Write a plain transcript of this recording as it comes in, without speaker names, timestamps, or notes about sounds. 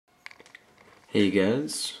Hey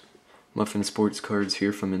guys, Muffin Sports Cards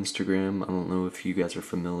here from Instagram. I don't know if you guys are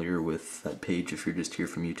familiar with that page if you're just here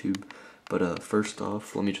from YouTube, but first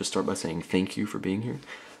off, let me just start by saying thank you for being here.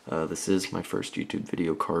 This is my first YouTube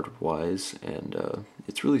video card-wise, and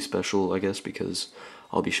it's really special, I guess, because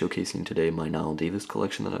I'll be showcasing today my Knile Davis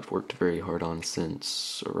collection that I've worked very hard on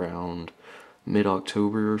since around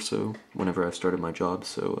mid-October or so, whenever I started my job,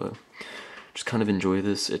 so just kind of enjoy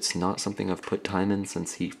this. It's not something I've put time in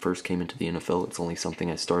since he first came into the NFL. It's only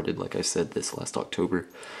something I started, like I said, this last October.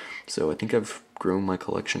 So I think I've grown my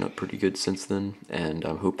collection up pretty good since then, and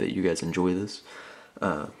I hope that you guys enjoy this.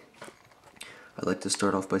 I'd like to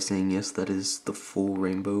start off by saying yes, that is the full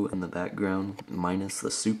rainbow in the background, minus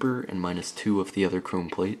the super and minus 2 of the other chrome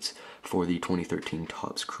plates for the 2013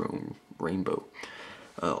 Topps Chrome Rainbow.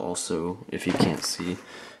 Also, if you can't see,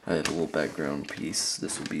 I have a little background piece.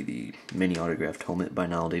 This will be the mini autographed helmet by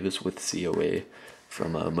Knile Davis with COA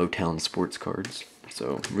from Motown Sports Cards.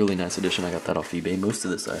 So, really nice addition. I got that off eBay. Most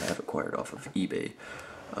of this I have acquired off of eBay.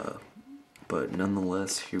 But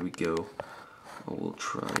nonetheless, here we go. I will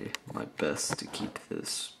try my best to keep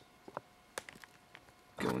this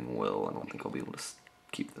going well. I don't think I'll be able to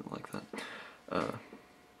keep them like that. Let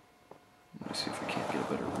me see if I can't get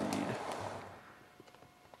a better read.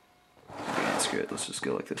 Screw it, let's just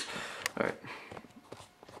go like this. Alright.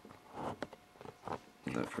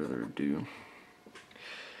 Without further ado,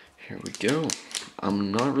 here we go.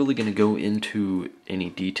 I'm not really going to go into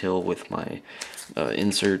any detail with my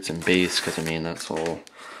inserts and base, because I mean that's all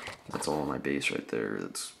my base right there.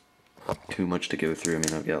 That's too much to go through. I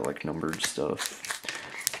mean, I've got like numbered stuff.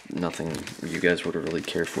 Nothing you guys would really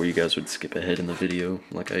care for. You guys would skip ahead in the video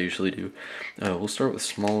like I usually do. We'll start with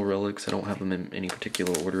small relics. I don't have them in any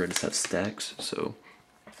particular order. I just have stacks. So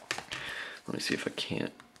let me see if I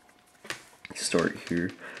can't start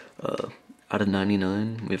here. Out of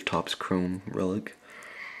 99, we have Topps Chrome Relic.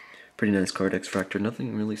 Pretty nice card, X-Fractor.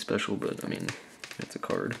 Nothing really special, but I mean, it's a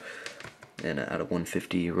card. And out of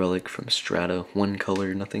 150, Relic from Strata. One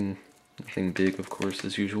color, nothing big, of course,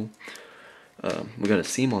 as usual. We got a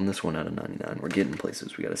seam on this one out of 99. We're getting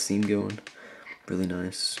places. We got a seam going. Really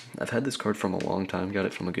nice. I've had this card from a long time. Got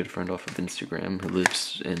it from a good friend off of Instagram who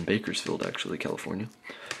lives in Bakersfield, actually, California.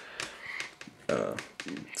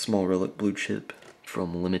 Small relic blue chip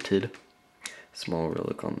from Limited. Small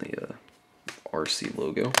relic on the RC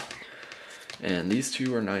logo. And these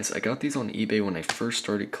two are nice. I got these on eBay when I first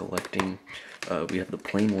started collecting. We have the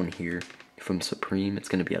plain one here from Supreme. It's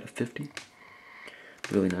going to be out of 50.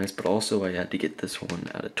 Really nice, but also I had to get this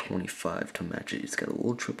one out of 25 to match it. It's got a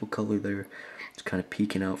little triple color there. It's kind of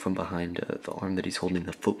peeking out from behind the arm that he's holding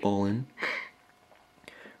the football in.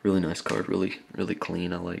 Really nice card, really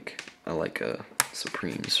clean. I like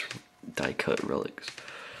Supreme's die cut relics.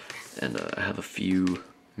 And I have a few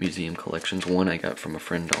museum collections. One I got from a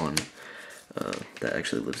friend on that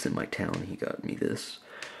actually lives in my town. He got me this.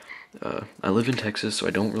 I live in Texas, so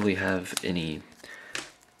I don't really have any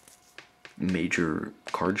major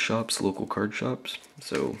card shops, local card shops,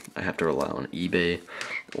 so I have to rely on eBay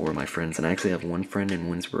or my friends. And I actually have one friend in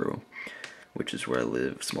Winsboro, which is where I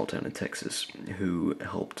live, small town in Texas, who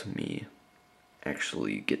helped me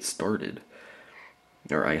actually get started,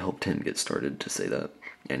 or I helped him get started, to say that,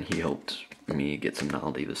 and he helped me get some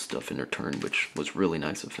Knile Davis stuff in return, which was really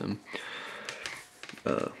nice of him.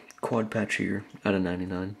 Quad patch here out of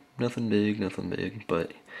 99. Nothing big,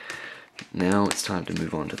 but now it's time to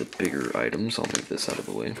move on to the bigger items. I'll move this out of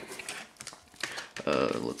the way.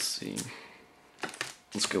 Let's see.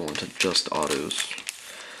 Let's go on to just autos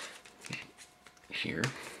here.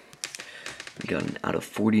 We got an out of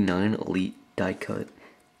 49 Elite die cut.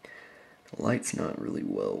 The light's not really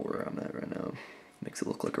well where I'm at right now. Makes it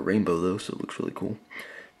look like a rainbow though, so it looks really cool.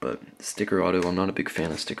 But sticker auto, I'm not a big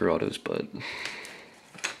fan of sticker autos, but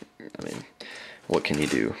I mean, what can you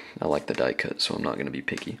do? I like the die cut, so I'm not going to be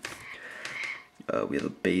picky. We have a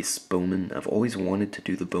base Bowman. I've always wanted to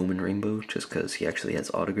do the Bowman Rainbow just because he actually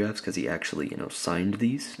has autographs, because he actually, you know, signed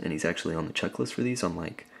these, and he's actually on the checklist for these,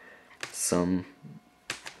 unlike some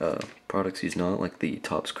products he's not, like the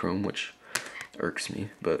Topps Chrome, which irks me,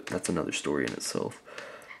 but that's another story in itself.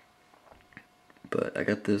 But I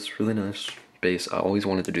got this really nice base. I always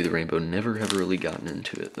wanted to do the rainbow, never have really gotten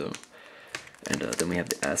into it though. And then we have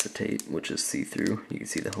the acetate, which is see-through. You can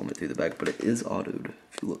see the helmet through the back, but it is autoed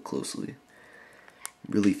if you look closely.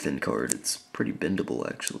 Really thin card. It's pretty bendable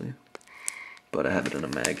actually, but I have it in a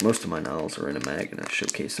mag. Most of my Niles are in a mag, and I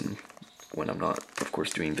showcase them when I'm not, of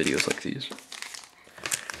course, doing videos like these.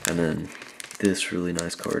 And then this really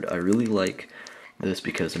nice card. I really like this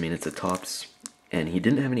because, I mean, it's a Topps, and he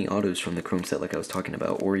didn't have any autos from the Chrome set like I was talking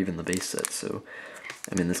about, or even the base set, so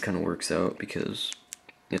I mean, this kind of works out because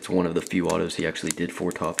it's one of the few autos he actually did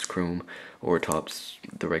for Topps Chrome or Topps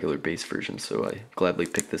the regular base version, so I gladly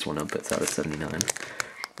picked this one up. It's out of 79.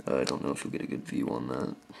 I don't know if you'll get a good view on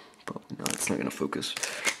that. Probably not, it's not going to focus,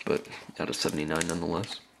 but out of 79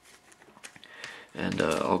 nonetheless. And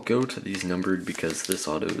I'll go to these numbered because this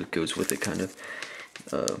auto goes with it, kind of.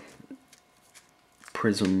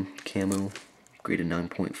 Prism Camo, graded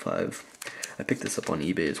 9.5. I picked this up on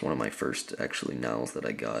eBay as one of my first, actually, Kniles that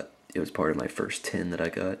I got. It was part of my first 10 that I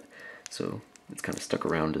got, so it's kind of stuck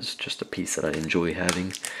around as just a piece that I enjoy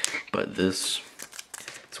having. But this,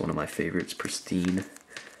 it's one of my favorites, pristine.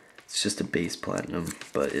 It's just a base platinum,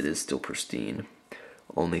 but it is still pristine.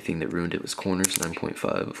 Only thing that ruined it was corners, 9.5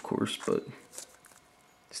 of course, but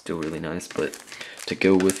still really nice. But to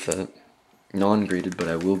go with that, non-graded, but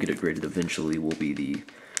I will get it graded eventually, will be the,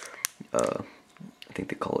 I think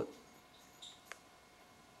they call it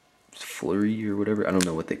Flurry or whatever. I don't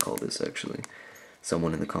know what they call this actually.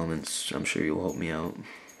 Someone in the comments, I'm sure you'll help me out.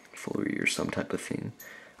 Flurry or some type of thing.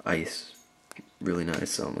 Ice, really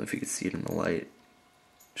nice. I don't know if you can see it in the light.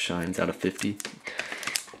 Shines, out of 50.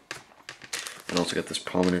 And also got this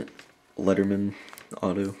prominent Letterman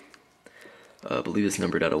auto. I believe it's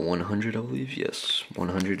numbered out of 100, I believe. Yes,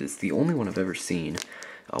 100 is the only one I've ever seen.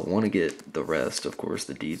 I want to get the rest, of course,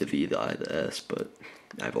 the D, the V, the I, the S, but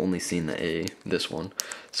I've only seen the A, this one.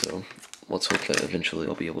 So let's hope that eventually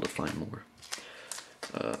I'll be able to find more.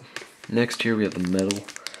 Next here we have the metal.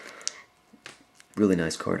 Really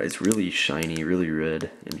nice card. It's really shiny, really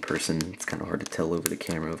red in person. It's kind of hard to tell over the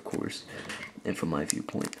camera, of course, and from my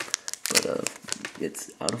viewpoint. But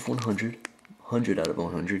it's out of 100. 100 out of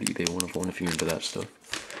 100, eBay 1 of 1 if you're into that stuff.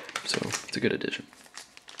 So, it's a good addition.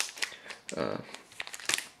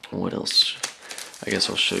 What else? I guess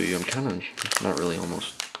I'll show you. I'm kind of, not really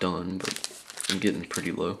almost done, but I'm getting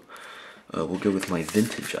pretty low. We'll go with my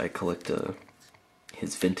vintage. I collect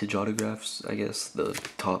his vintage autographs, I guess. The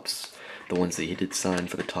Topps, the ones that he did sign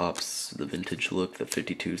for the Topps, the vintage look, the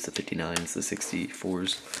 52s, the 59s, the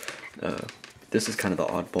 64s. This is kind of the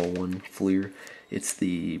oddball one, Fleer. It's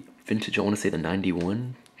the vintage, I want to say the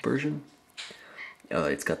 91 version.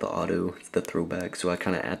 It's got the auto, it's the throwback, so I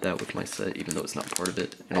kind of add that with my set, even though it's not part of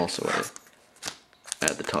it. And also I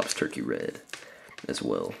add the Topps Turkey Red as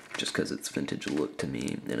well, just because it's vintage look to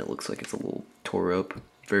me, and it looks like it's a little tore up.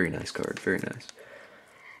 Very nice card, very nice.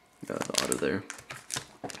 The auto there.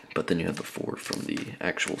 But then you have the 4 from the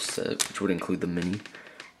actual set, which would include the mini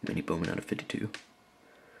Bowman out of 52.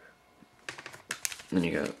 Then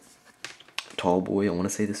you got Tall Boy, I want to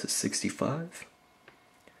say this is 65.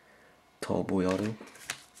 Tall Boy auto.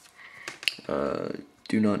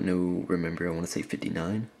 Do not know, remember, I want to say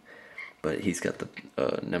 59. But he's got the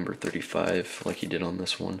number 35 like he did on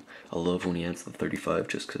this one. I love when he adds the 35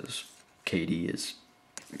 just because KD is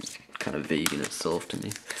kind of vague in itself to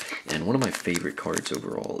me. And one of my favorite cards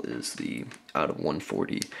overall is the out of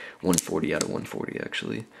 140. 140 out of 140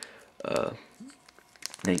 actually.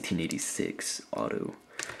 1986 auto.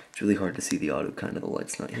 It's really hard to see the auto, kind of, the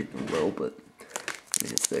light's not hitting well, but I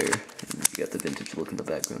mean, it's there. And you got the vintage look in the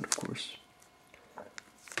background, of course.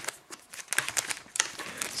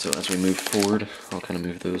 So as we move forward, I'll kind of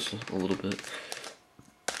move those a little bit.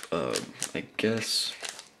 I guess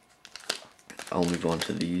I'll move on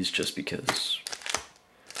to these just because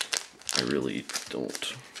I really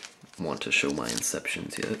don't want to show my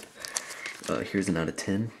Inceptions yet. Here's an out of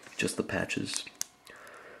 10, just the patches.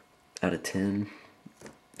 Out of 10,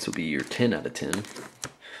 this will be your 10 out of 10.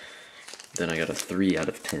 Then I got a 3 out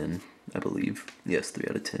of 10, I believe. Yes, 3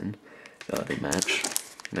 out of 10. They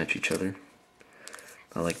match each other.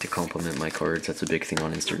 I like to compliment my cards. That's a big thing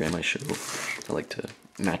on Instagram I show. I like to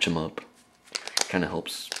match them up. Kind of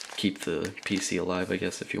helps keep the PC alive, I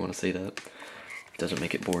guess, if you want to say that. Doesn't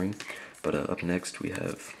make it boring. But up next we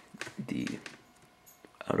have the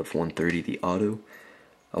out of 130, the auto.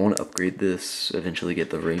 I want to upgrade this, eventually get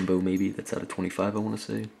the rainbow maybe, that's out of 25 I want to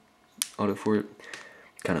say, auto for it.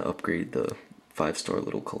 Kind of upgrade the 5-star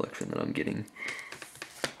little collection that I'm getting.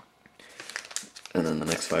 And then the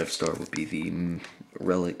next 5-star would be the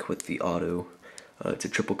relic with the auto. It's a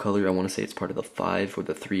triple color, I want to say it's part of the 5 or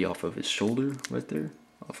the 3 off of his shoulder, right there,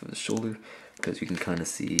 off of his shoulder, because you can kind of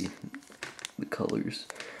see the colors.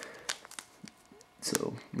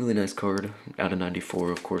 So, really nice card, out of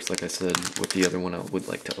 94, of course, like I said. With the other one, I would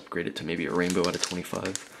like to upgrade it to maybe a rainbow out of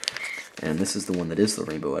 25. And this is the one that is the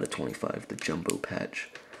rainbow out of 25, the jumbo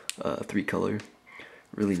patch. 3-color,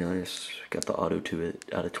 really nice. Got the auto to it,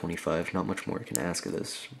 out of 25. Not much more I can ask of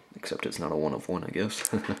this, except it's not a 1 of 1, I guess.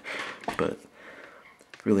 But,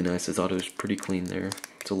 really nice. His auto is pretty clean there.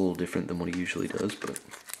 It's a little different than what he usually does, but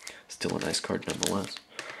still a nice card nonetheless.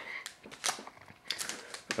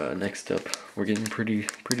 Next up, we're getting pretty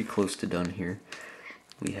close to done here.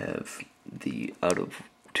 We have the out of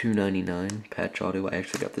 $2.99 patch auto. I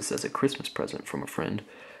actually got this as a Christmas present from a friend.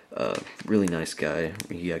 Really nice guy.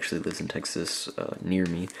 He actually lives in Texas, near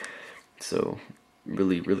me. So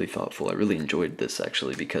really thoughtful. I really enjoyed this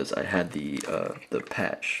actually because I had the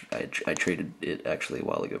patch. I traded it actually a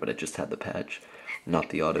while ago, but I just had the patch, not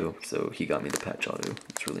the auto. So he got me the patch auto.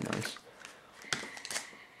 It's really nice.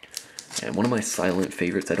 And one of my silent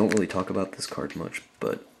favorites, I don't really talk about this card much,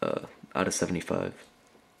 but out of 75.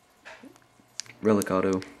 Relic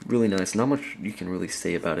auto, really nice. Not much you can really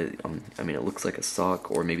say about it. I mean, it looks like a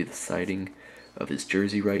sock, or maybe the siding of his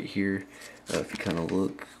jersey right here. If you kind of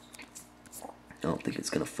look, I don't think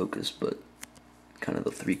it's going to focus, but kind of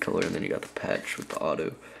the 3 color, and then you got the patch with the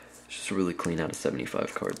auto. It's just a really clean out of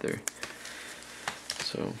 75 card there.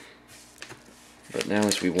 So... but now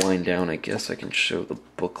as we wind down, I guess I can show the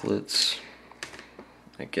booklets.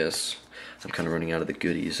 I guess I'm kind of running out of the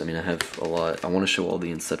goodies. I mean, I have a lot. I want to show all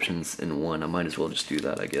the Inceptions in one. I might as well just do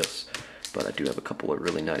that, I guess. But I do have a couple of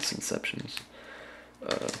really nice Inceptions.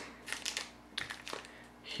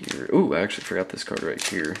 Here. Ooh, I actually forgot this card right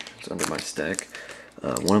here. It's under my stack.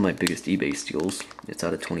 One of my biggest eBay steals. It's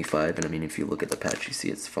out of 25, and I mean, if you look at the patch, you see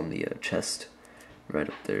it's from the chest right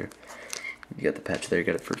up there. You got the patch there. You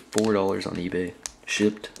got it for $4 on eBay.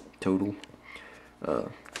 Shipped, total.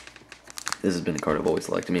 This has been a card I've always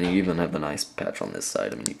liked. I mean, you even have the nice patch on this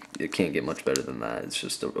side. I mean, it can't get much better than that. It's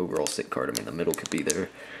just an overall sick card. I mean, the middle could be there.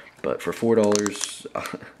 But for $4,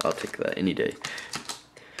 I'll take that any day.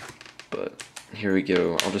 But here we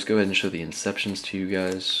go. I'll just go ahead and show the Inceptions to you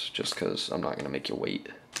guys, just because I'm not going to make you wait.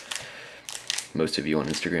 Most of you on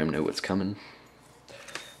Instagram know what's coming.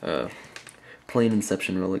 Plain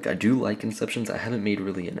Inception relic. I do like Inceptions. I haven't made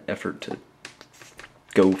really an effort to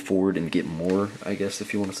go forward and get more, I guess,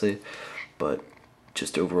 if you want to say. But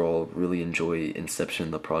just overall, really enjoy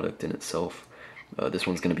Inception, the product in itself. This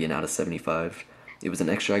one's going to be an out of 75. It was an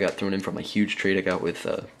extra I got thrown in from a huge trade I got with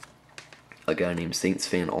a guy named Saints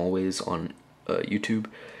Fan Always on YouTube.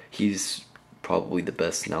 He's probably the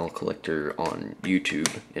best Knile collector on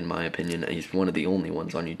YouTube, in my opinion. He's one of the only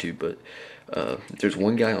ones on YouTube, but there's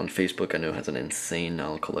one guy on Facebook I know has an insane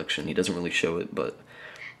Knile collection. He doesn't really show it, but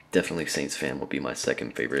definitely Saints Fan will be my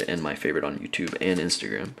second favorite, and my favorite on YouTube and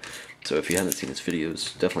Instagram. So if you haven't seen his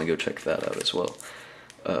videos, definitely go check that out as well.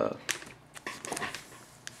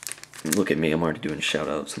 Look at me, I'm already doing shout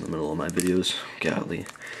outs in the middle of my videos. Golly.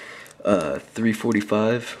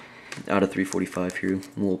 345 out of 345 here.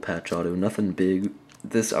 A little patch auto, nothing big.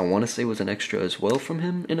 This I want to say was an extra as well from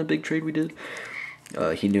him in a big trade we did.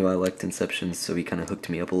 He knew I liked Inceptions, so he kind of hooked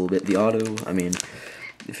me up a little bit. The auto, I mean,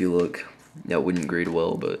 if you look, that wouldn't grade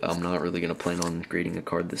well, but I'm not really going to plan on grading a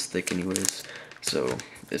card this thick anyways, so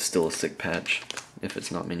it's still a sick patch if it's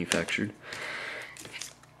not manufactured.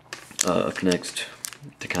 Next,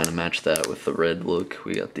 to kind of match that with the red look,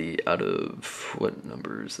 we got the out of, what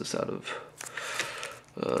number is this out of?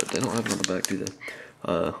 They don't have it on the back, do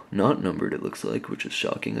they? Not numbered, it looks like, which is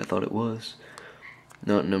shocking. I thought it was.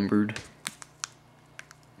 Not numbered.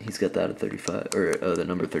 He's got that at 35, or the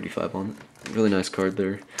number 35 on it. Really nice card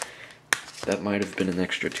there. That might have been an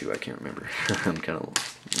extra too, I can't remember. I'm kind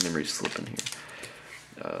of, memory's slipping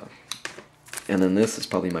here. And then this is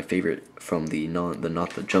probably my favorite from the not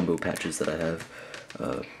the jumbo patches that I have.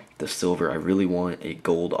 The silver, I really want a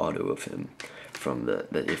gold auto of him. From that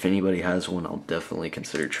if anybody has one, I'll definitely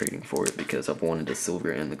consider trading for it, because I've wanted the silver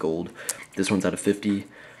and the gold. This one's out of 50.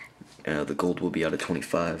 The gold will be out of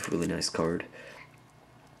 25. Really nice card.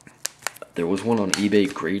 There was one on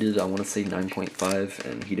eBay graded, I want to say 9.5,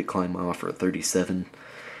 and he declined my offer at 37.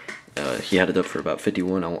 He had it up for about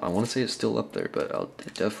 51. I want to say it's still up there, but I'll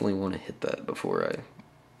definitely want to hit that before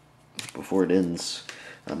it ends.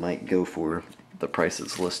 I might go for the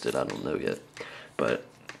prices listed. I don't know yet, but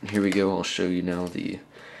here we go. I'll show you now the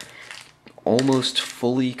almost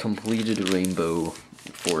fully completed rainbow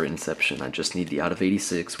for Inception. I just need the out of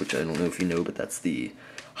 86, which I don't know if you know, but that's the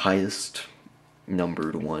highest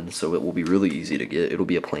numbered one, so it will be really easy to get. It'll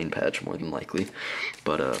be a plain patch more than likely,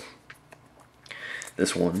 but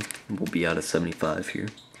this one will be out of 75 here.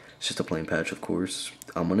 It's just a plain patch, of course.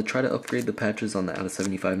 I'm gonna try to upgrade the patches on the out of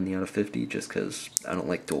 75 and the out of 50, just because I don't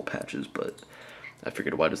like dual patches, but I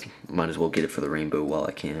figured might as well get it for the rainbow while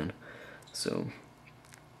I can. So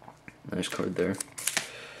nice card there.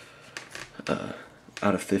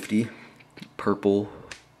 Out of 50, purple.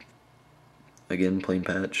 Again, plain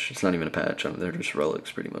patch. It's not even a patch. They're just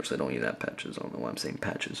relics, pretty much. They don't even have patches. I don't know why I'm saying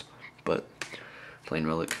patches, but plain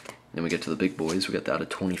relic. Then we get to the big boys. We got the out of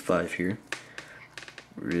 25 here.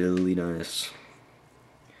 Really nice.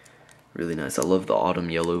 Really nice. I love the autumn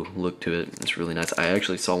yellow look to it. It's really nice. I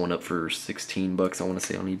actually saw one up for 16 bucks, I want to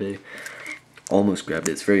say, on eBay. Almost grabbed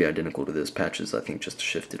it. It's very identical to this. Patches, I think, just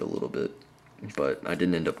shifted a little bit. But I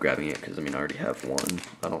didn't end up grabbing it because, I mean, I already have one.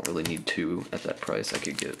 I don't really need two at that price. I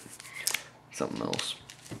could get something else.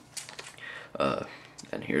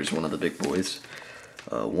 And here's one of the big boys.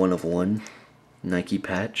 One of one Nike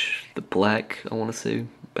patch. The black, I want to say,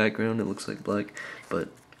 background. It looks like black. But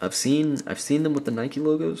I've seen them with the Nike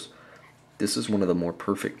logos. This is one of the more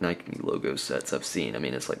perfect Nike logo sets I've seen. I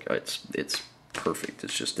mean, it's like, it's perfect.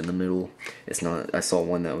 It's just in the middle. It's not, I saw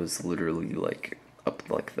one that was literally like up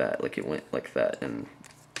like that, like it went like that, and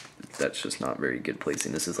that's just not very good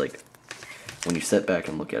placing. This is like, when you step back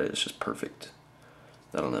and look at it, it's just perfect.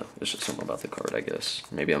 I don't know, it's just something about the card, I guess.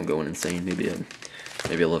 Maybe I'm going insane, maybe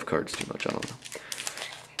I love cards too much, I don't know.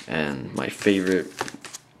 And my favorite,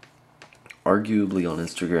 arguably on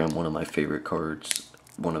Instagram, one of my favorite cards,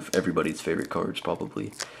 one of everybody's favorite cards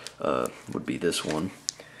probably, would be this one.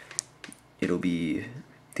 It'll be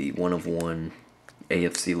the one of one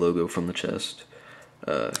AFC logo from the chest.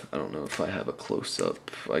 I don't know if I have a close-up,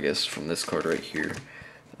 I guess from this card right here.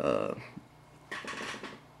 That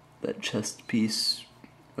chest piece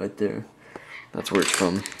right there, that's where it's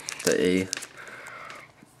from, the A.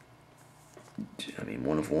 I mean,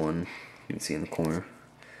 one of one, you can see in the corner.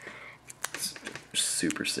 It's a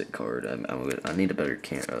super sick card. I need a better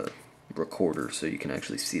recorder so you can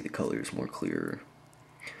actually see the colors more clearer.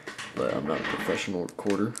 But I'm not a professional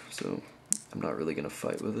recorder, so I'm not really going to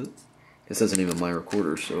fight with it. This isn't even my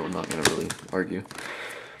recorder, so I'm not going to really argue.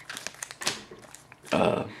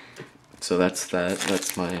 So that's that.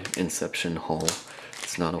 That's my Inception haul.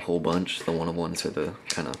 It's not a whole bunch. The one-of-ones are the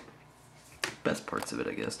kind of best parts of it,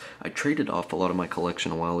 I guess. I traded off a lot of my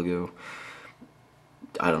collection a while ago.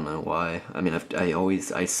 I don't know why. I mean,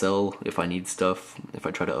 I sell if I need stuff. If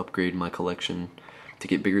I try to upgrade my collection to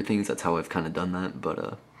get bigger things, that's how I've kind of done that.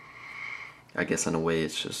 But I guess in a way,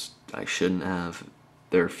 it's just I shouldn't have.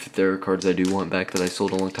 There are cards I do want back that I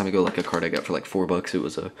sold a long time ago, like a card I got for like $4.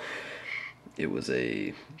 It was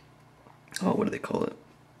a oh, what do they call it?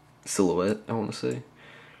 Silhouette, I want to say,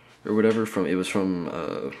 or whatever. It was from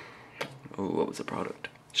oh, what was the product?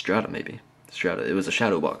 Strata, maybe. Strata. It was a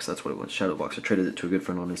shadow box. That's what it was. Shadow box. I traded it to a good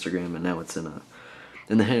friend on Instagram, and now it's in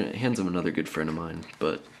the hands of another good friend of mine.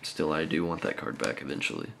 But still, I do want that card back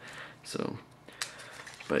eventually. So,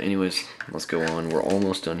 but anyways, let's go on. We're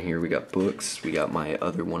almost done here. We got books. We got my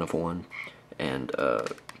other one of one, and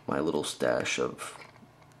my little stash of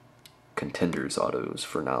Contenders autos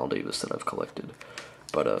for Knile Davis that I've collected.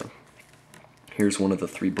 But here's one of the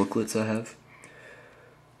 3 booklets I have.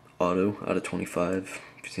 Auto out of 25.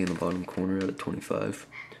 If you see in the bottom corner, out of 25.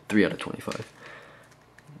 3 out of 25.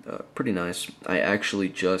 Pretty nice. I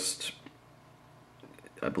actually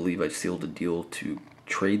I believe I sealed a deal to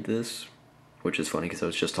trade this, which is funny because I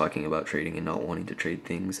was just talking about trading and not wanting to trade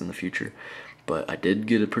things in the future. But I did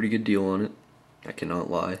get a pretty good deal on it. I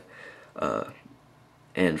cannot lie.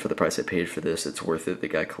 And for the price I paid for this, it's worth it. The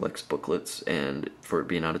guy collects booklets, and for it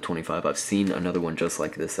being out of 25, I've seen another one just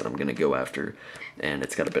like this that I'm going to go after, and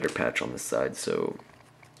it's got a better patch on this side, so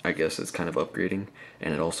I guess it's kind of upgrading,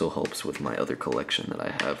 and it also helps with my other collection that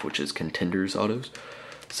I have, which is Contenders autos.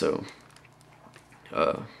 So,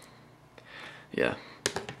 yeah,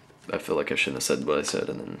 I feel like I shouldn't have said what I said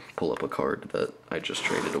and then pull up a card that I just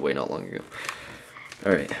traded away not long ago.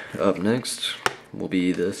 Alright, up next will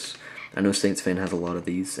be this. I know Saints Fan has a lot of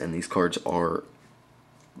these, and these cards are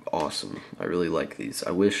awesome. I really like these.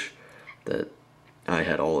 I wish that I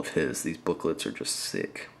had all of his. These booklets are just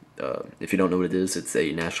sick. If you don't know what it is, it's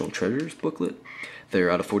a National Treasures booklet.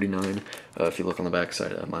 They're out of 49. If you look on the back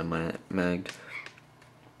side of my magged.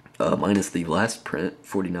 Mine is the last print,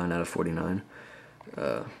 49 out of 49,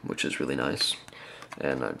 which is really nice.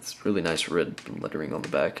 And it's really nice red lettering on the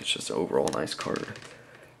back. It's just an overall nice card.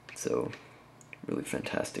 So, really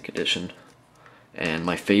fantastic edition. And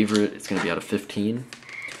my favorite, it's going to be out of 15.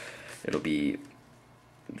 It'll be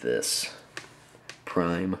this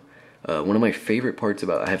Prime. One of my favorite parts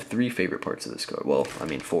I have 3 favorite parts of this card. Well, I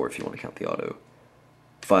mean 4 if you want to count the auto.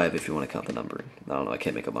 5 if you want to count the numbering. I don't know, I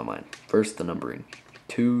can't make up my mind. First, the numbering.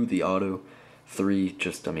 2, the auto. 3,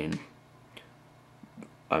 just, I mean,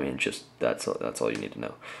 just, that's all you need to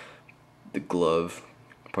know. The glove,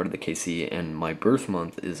 part of the KC, and my birth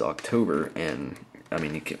month is October, and I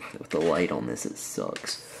mean, with the light on this, it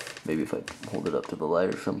sucks. Maybe if I hold it up to the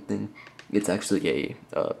light or something. It's actually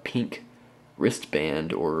a pink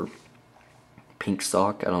wristband or pink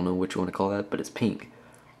sock. I don't know what you want to call that, but it's pink.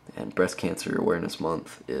 And Breast Cancer Awareness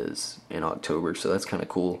Month is in October, so that's kind of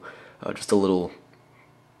cool. Just a little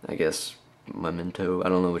I guess, memento. I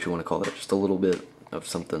don't know what you want to call it. Just a little bit of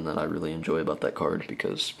something that I really enjoy about that card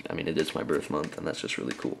because, I mean, it is my birth month and that's just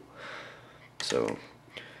really cool. So,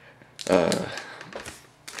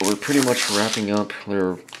 we're pretty much wrapping up. There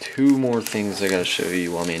are two more things I gotta show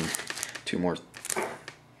you. Well, I mean, two more,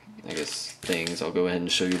 I guess, things. I'll go ahead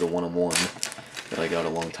and show you the one-of-one that I got a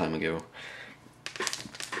long time ago.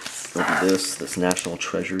 Look at this National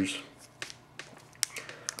Treasures.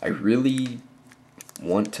 I really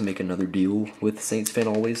want to make another deal with Saints Fan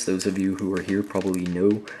Always. Those of you who are here probably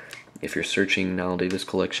know, if you're searching Knile Davis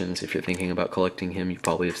collections, if you're thinking about collecting him, you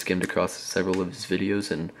probably have skimmed across several of his videos,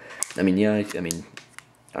 and I mean, yeah,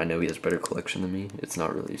 I know he has a better collection than me. It's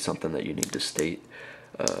not really something that you need to state.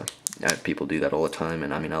 People do that all the time,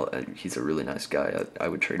 and I mean, he's a really nice guy. I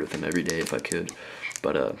would trade with him every day if I could,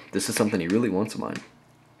 but this is something he really wants of mine,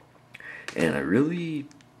 and I really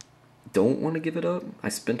don't want to give it up. I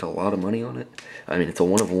spent a lot of money on it. I mean, it's a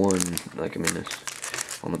one-of-one. Like, I mean,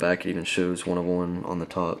 on the back it even shows one-of-one on the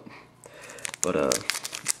top. But,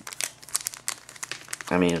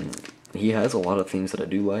 I mean, he has a lot of things that I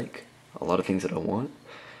do like, a lot of things that I want.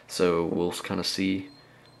 So we'll kind of see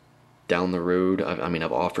down the road. I mean,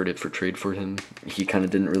 I've offered it for trade for him. He kind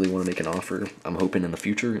of didn't really want to make an offer. I'm hoping in the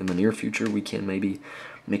future, in the near future, we can maybe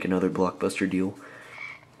make another blockbuster deal.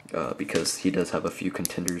 Because he does have a few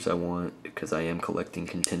contenders I want, because I am collecting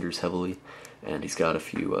contenders heavily, and he's got a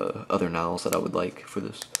few other Niles that I would like for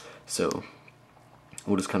this. So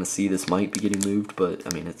we'll just kind of see. This might be getting moved, but I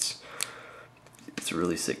mean, it's a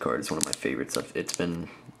really sick card. It's one of my favorites. It's been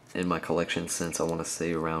in my collection since, I want to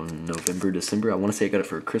say, around November, December. I want to say I got it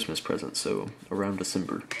for a Christmas present, so around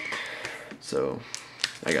December. So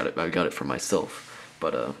I got it for myself.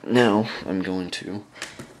 But now I'm going to.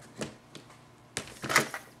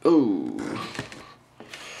 Oh,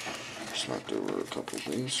 just knocked over a couple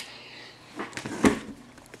things.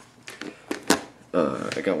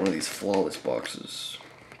 I got one of these flawless boxes,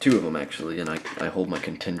 two of them actually, and I hold my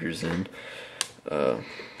contenders in. And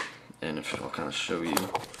if I'll kind of show you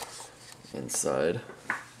inside,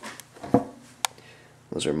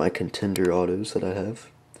 those are my contender autos that I have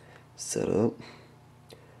set up.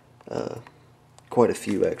 Quite a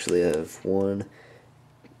few actually. I have one.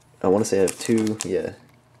 I want to say I have two. Yeah,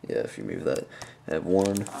 if you move that. I have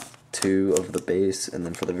 1, 2 of the base, and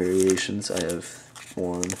then for the variations I have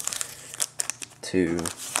 1, 2,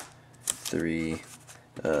 3,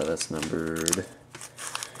 that's numbered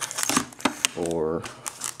 4,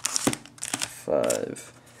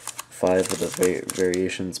 5. 5 of the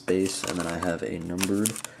variations base, and then I have a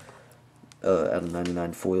numbered out of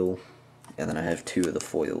 99 foil, and then I have 2 of the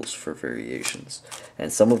foils for variations.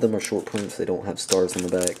 And some of them are short prints, they don't have stars on the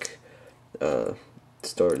back.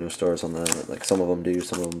 No stars on that. Like, some of them do,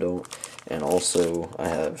 some of them don't. And also I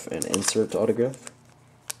have an insert autograph.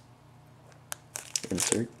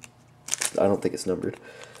 Insert. I don't think it's numbered.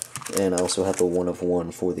 And I also have the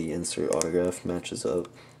one-of-one for the insert autograph. Matches up.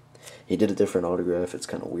 He did a different autograph. It's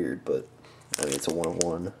kind of weird, but I mean, it's a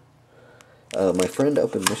one-of-one. My friend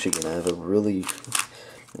up in Michigan, I have a really,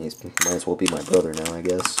 he might as well be my brother now, I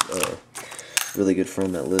guess. Really good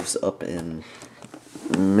friend that lives up in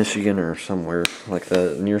Michigan or somewhere like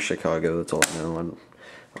that, near Chicago. That's all I know. I'm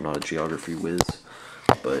not a geography whiz,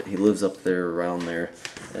 but he lives up there, around there,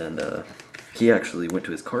 and he actually went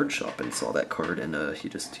to his card shop and saw that card, and he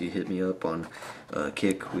hit me up on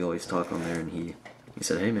Kick. We always talk on there, and he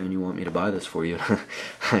said, "Hey man, you want me to buy this for you?"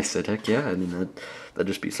 I said, "Heck yeah!" I mean, that'd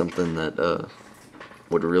just be something that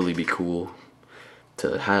would really be cool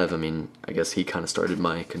to have. I mean, I guess he kind of started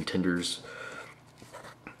my contenders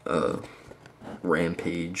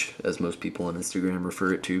rampage, as most people on Instagram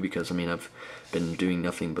refer it to, because I mean, I've been doing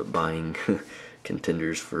nothing but buying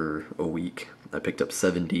contenders for a week. I picked up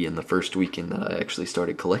 70 in the first weekend that I actually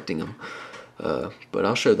started collecting them. But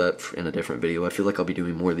I'll show that in a different video. I feel like I'll be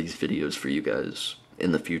doing more of these videos for you guys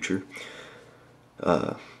in the future.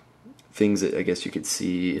 Things that I guess you could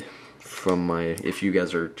see from if you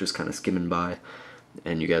guys are just kind of skimming by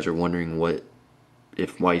and you guys are wondering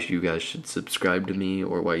why you guys should subscribe to me,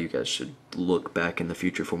 or why you guys should look back in the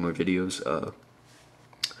future for more videos.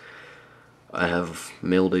 I have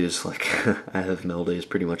mail days, I have mail days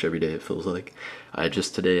pretty much every day, it feels like.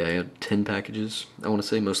 Today I had 10 packages, I want to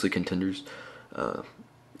say, mostly contenders,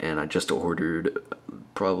 and I just ordered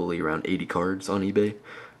probably around 80 cards on eBay.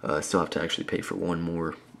 I still have to actually pay for one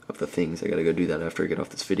more of the things. I gotta go do that after I get off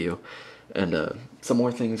this video. And some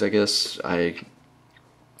more things, I guess. I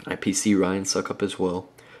PC Ryan Suckup as well,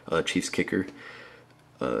 Chiefs kicker,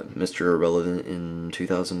 Mr. Irrelevant in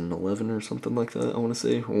 2011 or something like that, I want to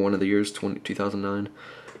say, one of the years, 2009.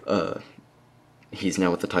 He's now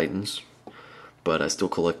with the Titans. but I still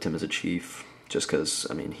collect him as a Chief, just because,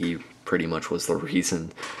 I mean, he pretty much was the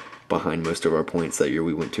reason behind most of our points that year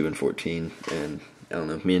we went 2-14, and I don't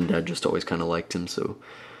know, me and Dad just always kind of liked him, so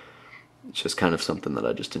it's just kind of something that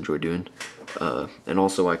I just enjoy doing. And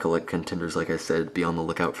also I collect contenders, like I said, be on the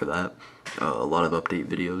lookout for that. A lot of update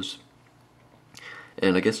videos.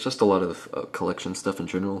 And I guess just a lot of collection stuff in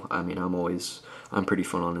general. I mean, I'm pretty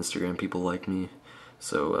fun on Instagram, people like me,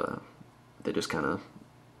 so they just kind of,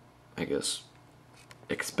 I guess,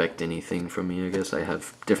 expect anything from me, I guess. I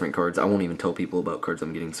have different cards. I won't even tell people about cards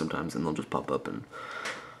I'm getting sometimes, and they'll just pop up, and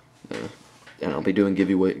I'll be doing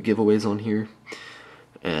giveaways on here,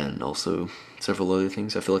 and also several other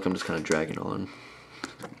things. I feel like I'm just kind of dragging on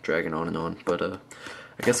and on, but I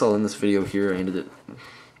guess I'll end this video here. I ended it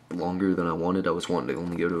longer than I wanted. I was wanting to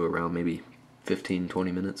only go to around maybe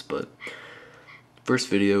 15-20 minutes, but first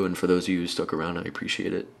video, and for those of you who stuck around, I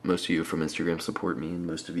appreciate it. Most of you from Instagram support me, and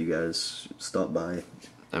most of you guys stop by.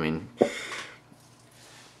 I mean,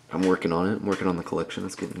 I'm working on it. I'm working on the collection.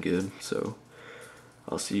 It's getting good, so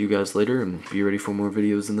I'll see you guys later, and be ready for more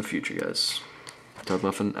videos in the future, guys. Tug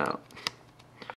Muffin out.